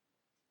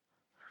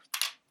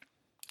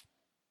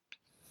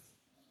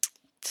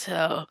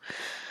 So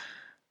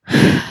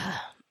now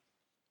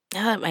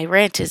that my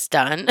rant is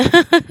done.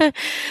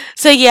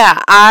 So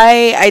yeah,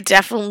 I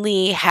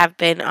definitely have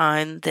been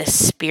on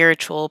this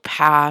spiritual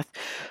path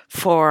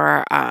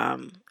for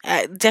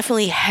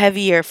definitely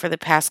heavier for the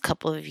past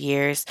couple of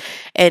years,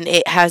 and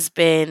it has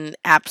been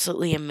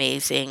absolutely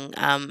amazing.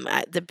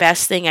 The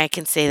best thing I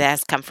can say that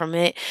has come from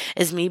it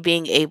is me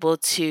being able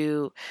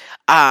to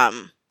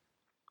um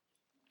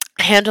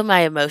handle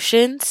my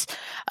emotions,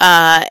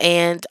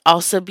 and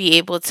also be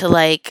able to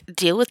like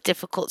deal with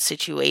difficult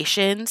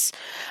situations.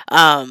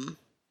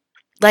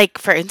 Like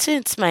for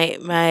instance,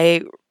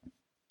 my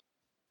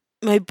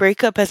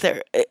breakup at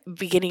the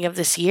beginning of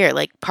this year,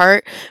 like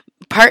part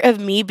of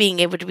me being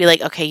able to be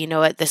like, okay, you know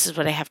what, this is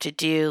what I have to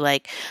do.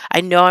 Like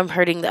I know I'm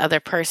hurting the other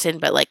person,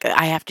 but like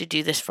I have to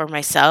do this for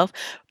myself.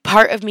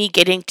 Part of me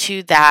getting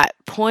to that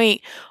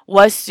point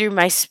was through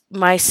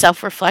my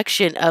self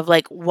reflection of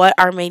like, what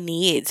are my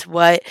needs?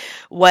 What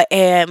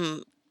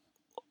am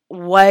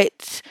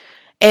what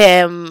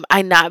am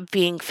I not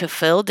being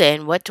fulfilled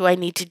in? What do I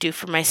need to do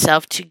for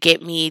myself to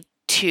get me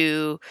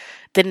to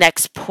the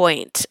next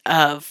point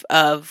of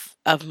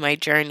my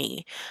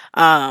journey?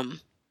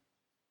 Um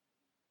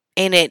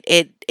and it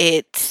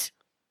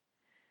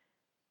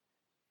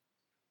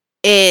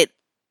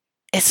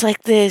it's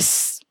like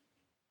this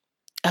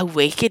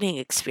awakening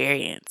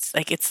experience.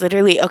 Like it's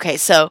literally okay,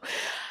 so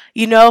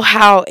you know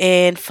how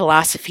in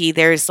philosophy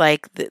there's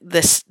like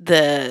the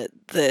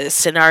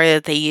scenario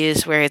that they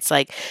use where it's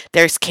like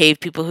there's cave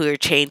people who are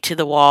chained to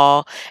the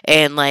wall,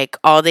 and like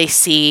all they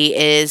see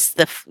is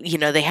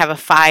they have a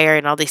fire,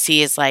 and all they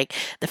see is like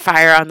the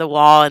fire on the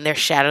wall and their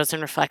shadows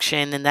and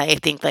reflection, and that I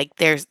think like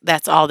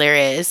that's all there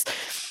is.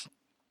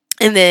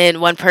 And then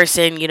one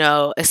person,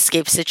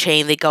 escapes the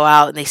chain. They go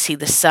out and they see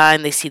the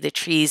sun, they see the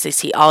trees, they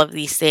see all of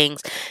these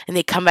things, and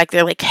they come back.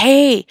 They're like,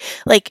 "Hey,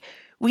 like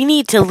we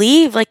need to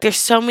leave. Like there's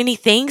so many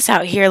things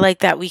out here like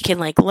that we can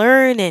like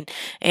learn." And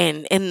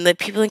the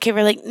people in cave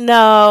are like,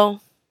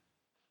 "No,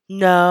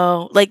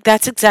 no." Like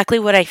that's exactly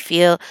what I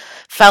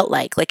felt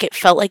like. Like it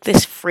felt like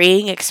this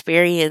freeing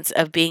experience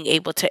of being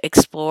able to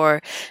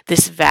explore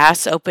this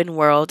vast open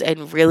world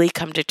and really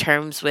come to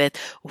terms with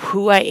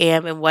who I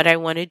am and what I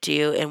want to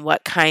do and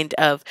what kind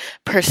of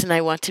person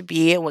I want to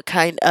be and what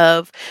kind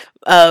of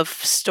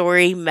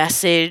story,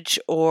 message,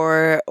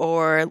 or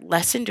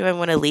lesson do I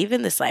want to leave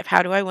in this life?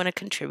 How do I want to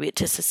contribute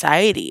to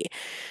society?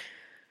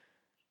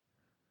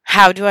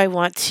 how do I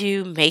want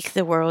to make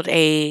the world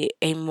a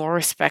more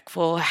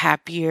respectful,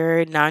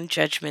 happier,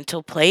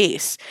 non-judgmental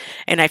place?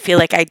 And I feel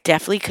like I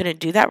definitely couldn't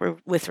do that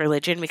with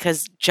religion,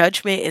 because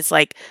judgment is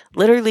like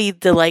literally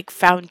the like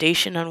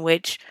foundation on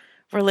which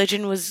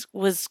religion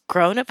was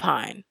grown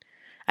upon.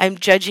 I'm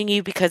judging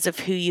you because of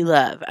who you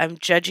love. I'm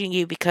judging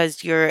you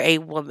because you're a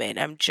woman.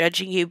 I'm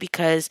judging you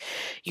because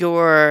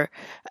you're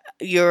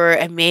you're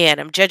a man.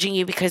 I'm judging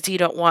you because you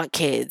don't want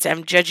kids.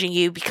 I'm judging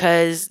you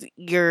because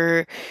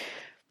you're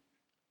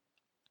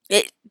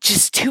it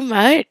just too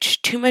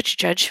much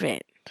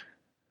judgment.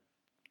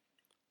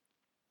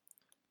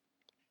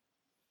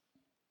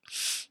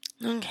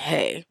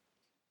 Okay.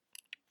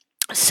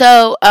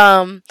 So,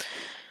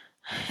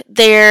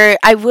 there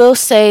I will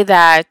say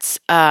that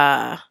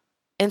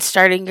in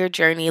starting your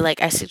journey,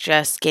 like I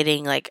suggest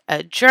getting like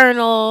a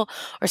journal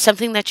or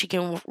something that you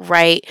can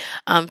write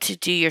to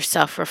do your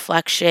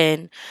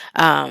self-reflection.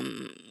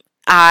 Um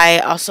I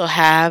also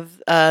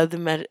have a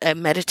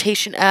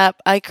meditation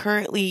app I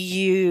currently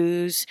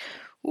use.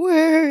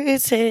 Where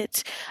is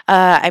it?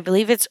 I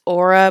believe it's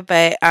Aura,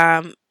 but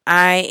I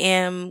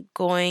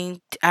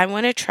want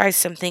to try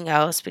something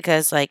else,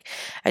 because like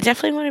I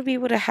definitely want to be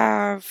able to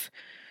have,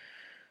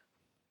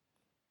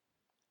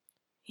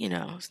 you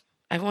know,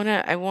 I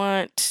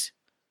want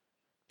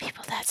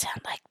people that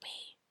sound like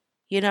me,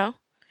 you know?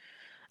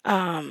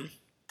 Um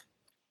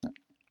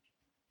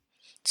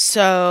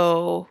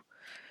so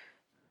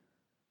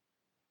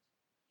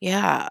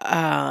yeah,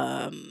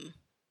 I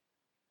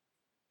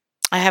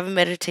have a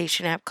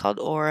meditation app called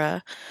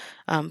Aura,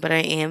 but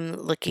I am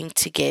looking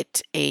to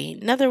get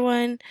another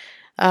one.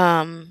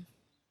 Um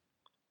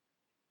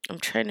I'm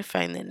trying to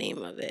find the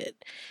name of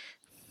it.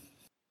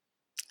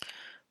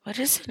 What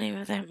is the name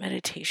of that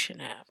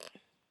meditation app?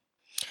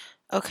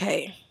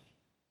 Okay.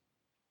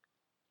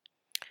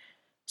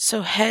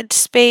 So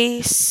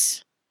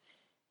Headspace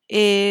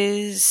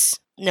is,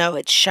 no,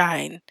 it's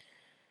Shine.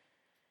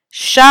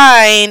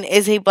 Shine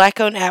is a black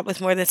owned app with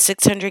more than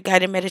 600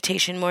 guided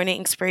meditation, morning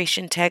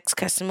inspiration texts,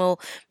 custom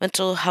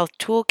mental health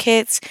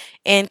toolkits,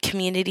 and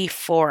community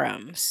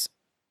forums.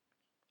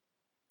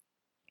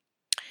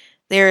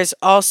 There is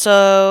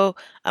also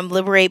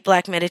Liberate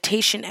Black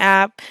Meditation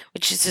app,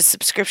 which is a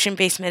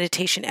subscription-based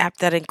meditation app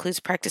that includes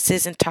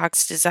practices and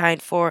talks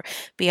designed for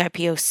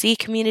BIPOC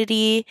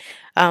community.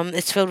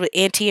 It's filled with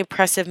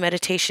anti-oppressive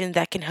meditation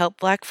that can help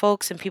Black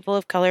folks and people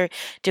of color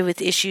deal with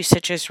issues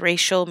such as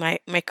racial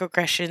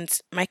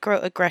microaggressions,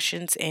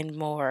 and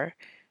more.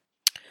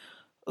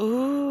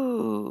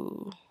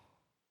 Ooh,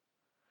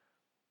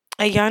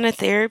 Ayana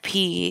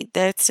Therapy.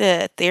 That's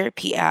a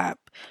therapy app.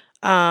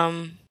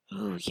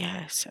 Ooh,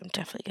 yes, I'm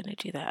definitely gonna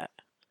do that.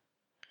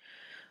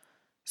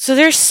 So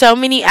there's so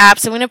many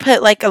apps. I'm gonna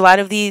put like a lot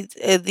of these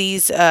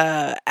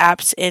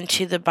apps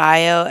into the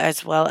bio,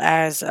 as well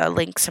as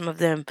link some of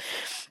them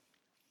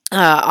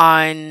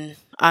on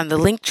the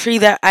link tree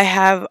that I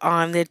have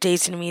on the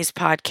Days and Me's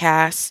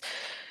podcast.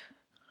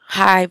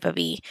 Hi,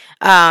 Bubby.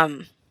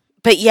 Um,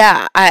 but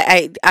yeah,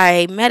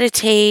 I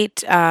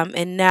meditate,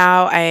 and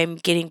now I'm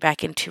getting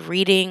back into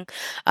reading.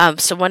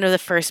 So one of the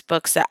first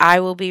books that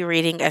I will be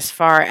reading, as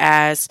far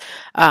as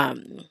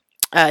um,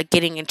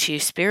 getting into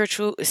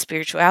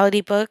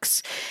spirituality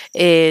books,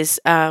 is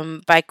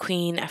by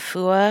Queen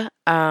Afua.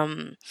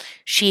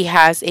 She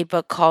has a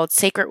book called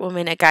 "Sacred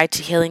Woman: A Guide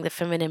to Healing the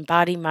Feminine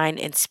Body, Mind,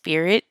 and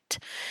Spirit."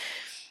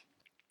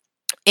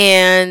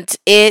 And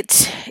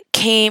it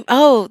came,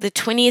 oh, the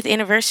 20th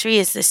anniversary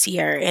is this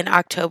year in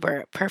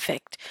October.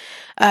 Perfect.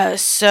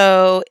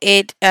 So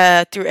it,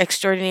 through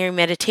extraordinary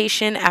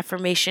meditation,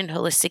 affirmation,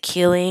 holistic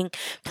healing,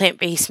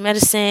 plant-based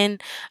medicine,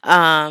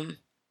 um,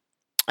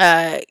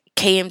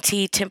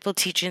 KMT, Temple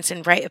Teachings,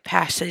 and Rite of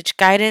Passage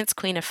Guidance,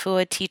 Queen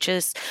Afua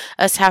teaches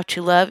us how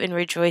to love and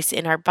rejoice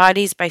in our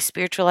bodies by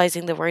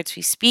spiritualizing the words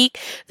we speak,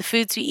 the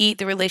foods we eat,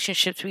 the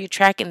relationships we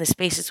attract, and the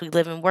spaces we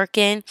live and work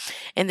in,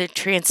 and the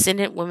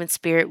transcendent woman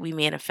spirit we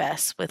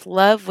manifest. With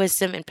love,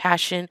 wisdom, and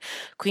passion,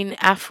 Queen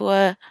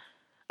Afua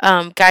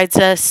guides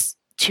us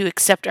to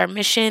accept our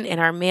mission and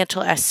our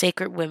mantle as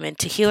sacred women,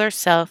 to heal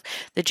ourselves,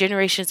 the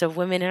generations of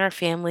women in our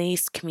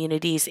families,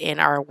 communities, and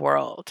our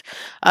world.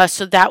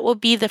 So that will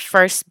be the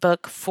first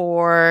book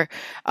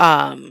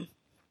um,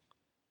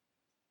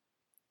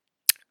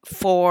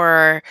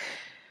 for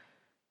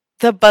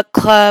the book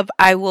club.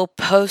 I will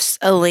post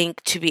a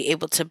link to be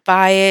able to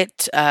buy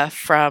it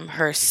from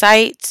her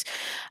site.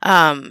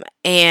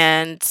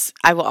 And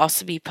I will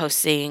also be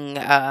posting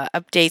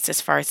updates as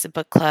far as the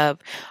book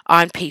club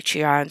on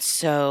Patreon.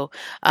 So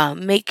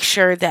make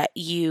sure that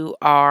you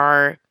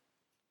are.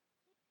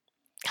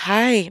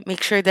 Hi,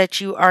 make sure that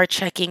you are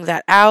checking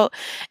that out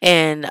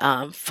and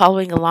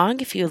following along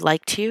if you would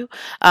like to.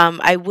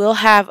 I will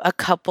have a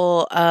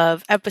couple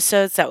of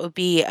episodes that will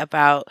be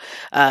about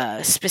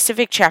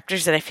specific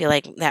chapters that I feel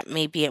like that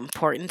may be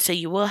important. So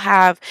you will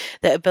have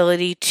the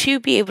ability to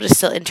be able to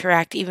still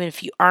interact even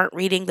if you aren't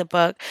reading the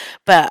book.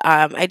 But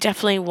I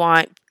definitely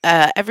want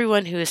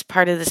everyone who is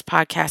part of this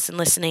podcast and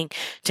listening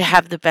to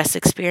have the best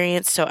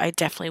experience. So I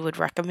definitely would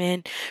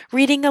recommend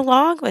reading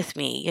along with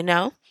me, you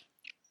know?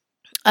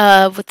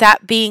 With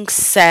that being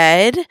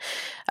said,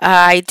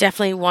 I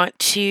definitely want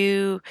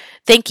to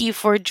thank you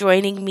for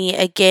joining me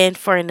again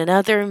for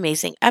another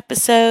amazing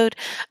episode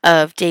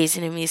of Days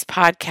and Enemies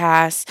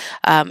podcast.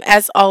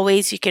 As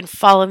always, you can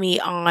follow me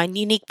on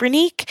Unique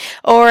Bernique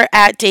or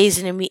at Days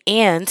and Enemies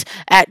and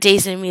at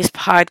Days and Enemies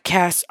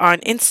podcast on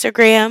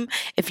Instagram.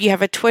 If you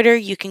have a Twitter,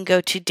 you can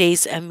go to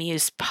Days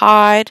Amuse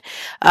Pod,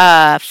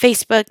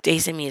 Facebook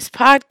Days Amuse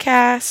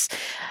Podcast.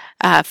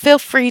 Feel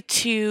free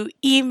to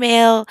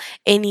email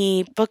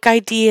any book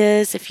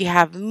ideas if you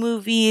have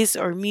movies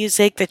or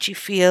music that you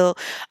feel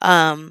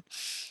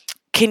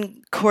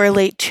can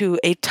correlate to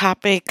a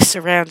topic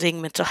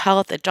surrounding mental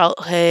health,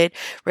 adulthood,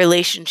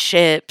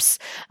 relationships,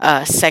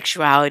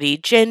 sexuality,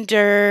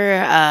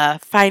 gender,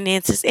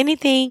 finances,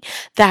 anything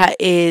that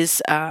is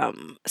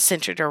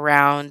centered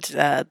around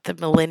the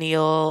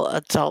millennial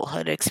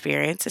adulthood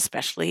experience,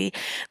 especially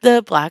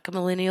the Black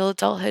millennial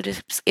adulthood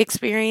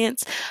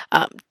experience.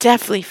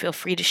 Definitely feel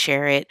free to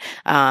share it.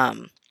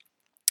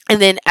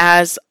 And then,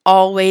 as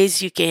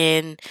always, you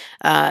can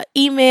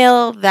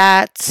email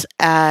that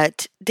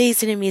at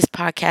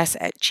daysenemies.podcast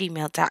at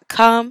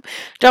gmail.com.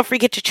 Don't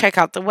forget to check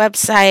out the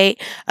website.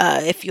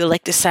 If you would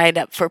like to sign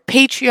up for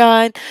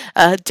Patreon,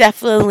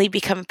 definitely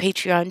become a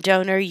Patreon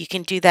donor. You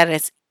can do that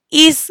as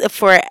easy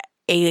for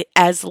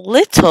as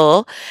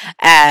little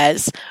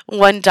as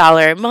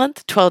 $1 a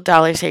month,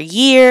 $12 a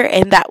year,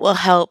 and that will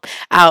help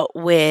out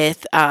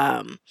with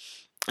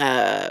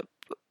uh,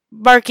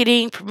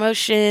 marketing,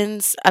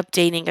 promotions,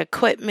 updating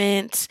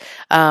equipment,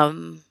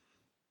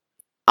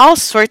 all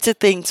sorts of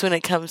things when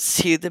it comes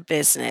to the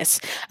business.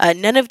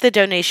 None of the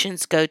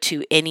donations go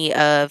to any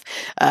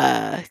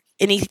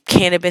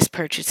cannabis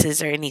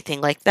purchases or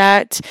anything like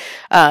that.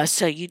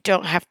 So you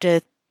don't have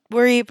to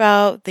worry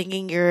about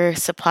thinking you're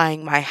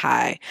supplying my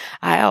high.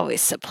 I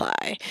always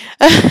supply.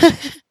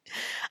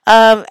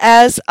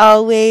 As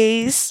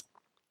always,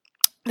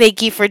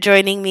 thank you for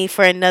joining me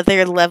for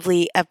another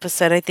lovely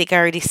episode. I think I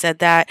already said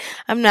that.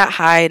 I'm not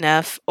high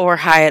enough or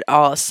high at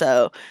all,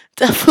 so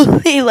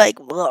definitely like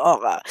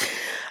blah.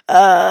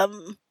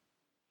 Um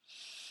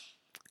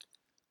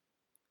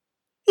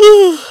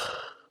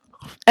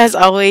as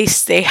always,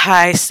 stay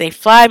high, stay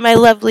fly, my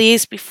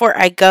lovelies. Before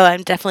I go,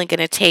 I'm definitely going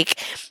to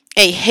take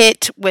a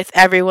hit with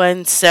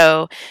everyone.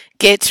 So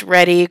get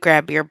ready,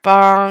 grab your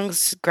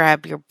bongs,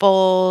 grab your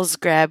bowls,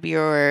 grab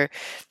your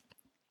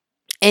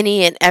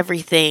any and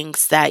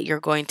everythings that you're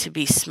going to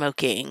be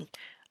smoking.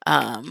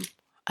 Um,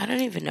 I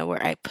don't even know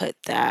where I put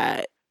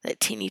that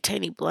teeny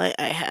tiny blunt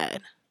I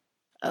had.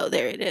 Oh,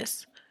 there it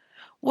is.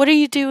 What are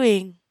you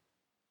doing?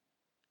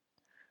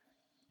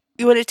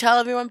 You want to tell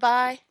everyone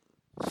bye?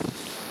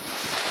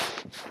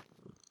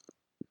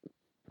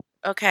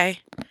 Okay,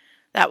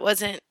 that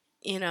wasn't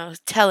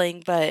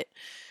telling, but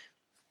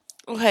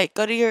okay.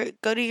 Go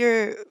to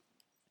your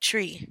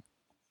tree.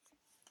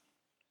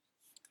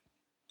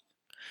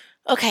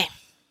 Okay,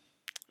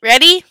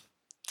 ready?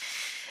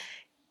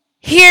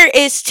 Here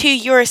is to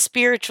your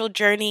spiritual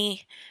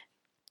journey.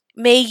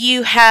 May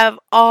you have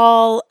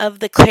all of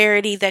the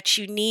clarity that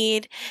you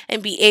need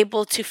and be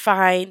able to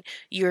find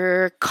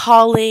your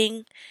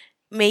calling.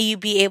 May you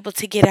be able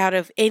to get out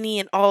of any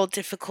and all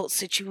difficult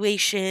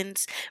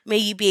situations. May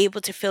you be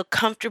able to feel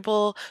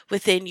comfortable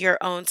within your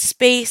own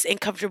space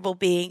and comfortable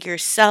being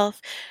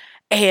yourself.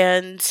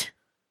 And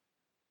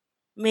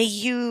may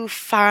you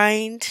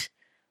find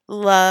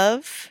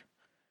love.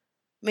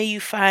 May you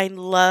find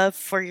love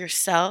for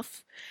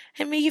yourself.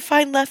 And may you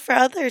find love for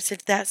others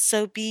if that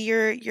so be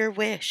your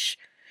wish.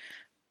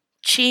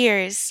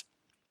 Cheers.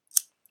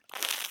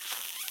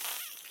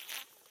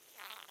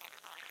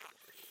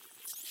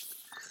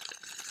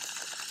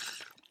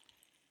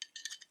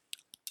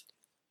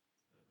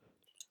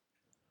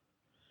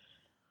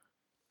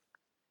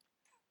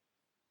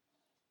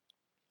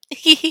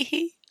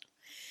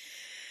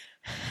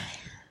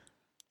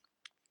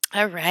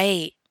 All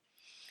right.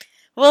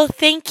 Well,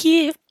 thank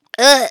you.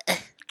 Ugh.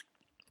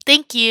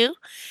 Thank you.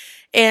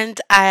 And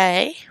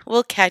I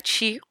will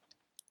catch you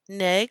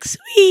next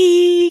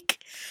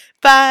week.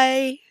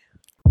 Bye.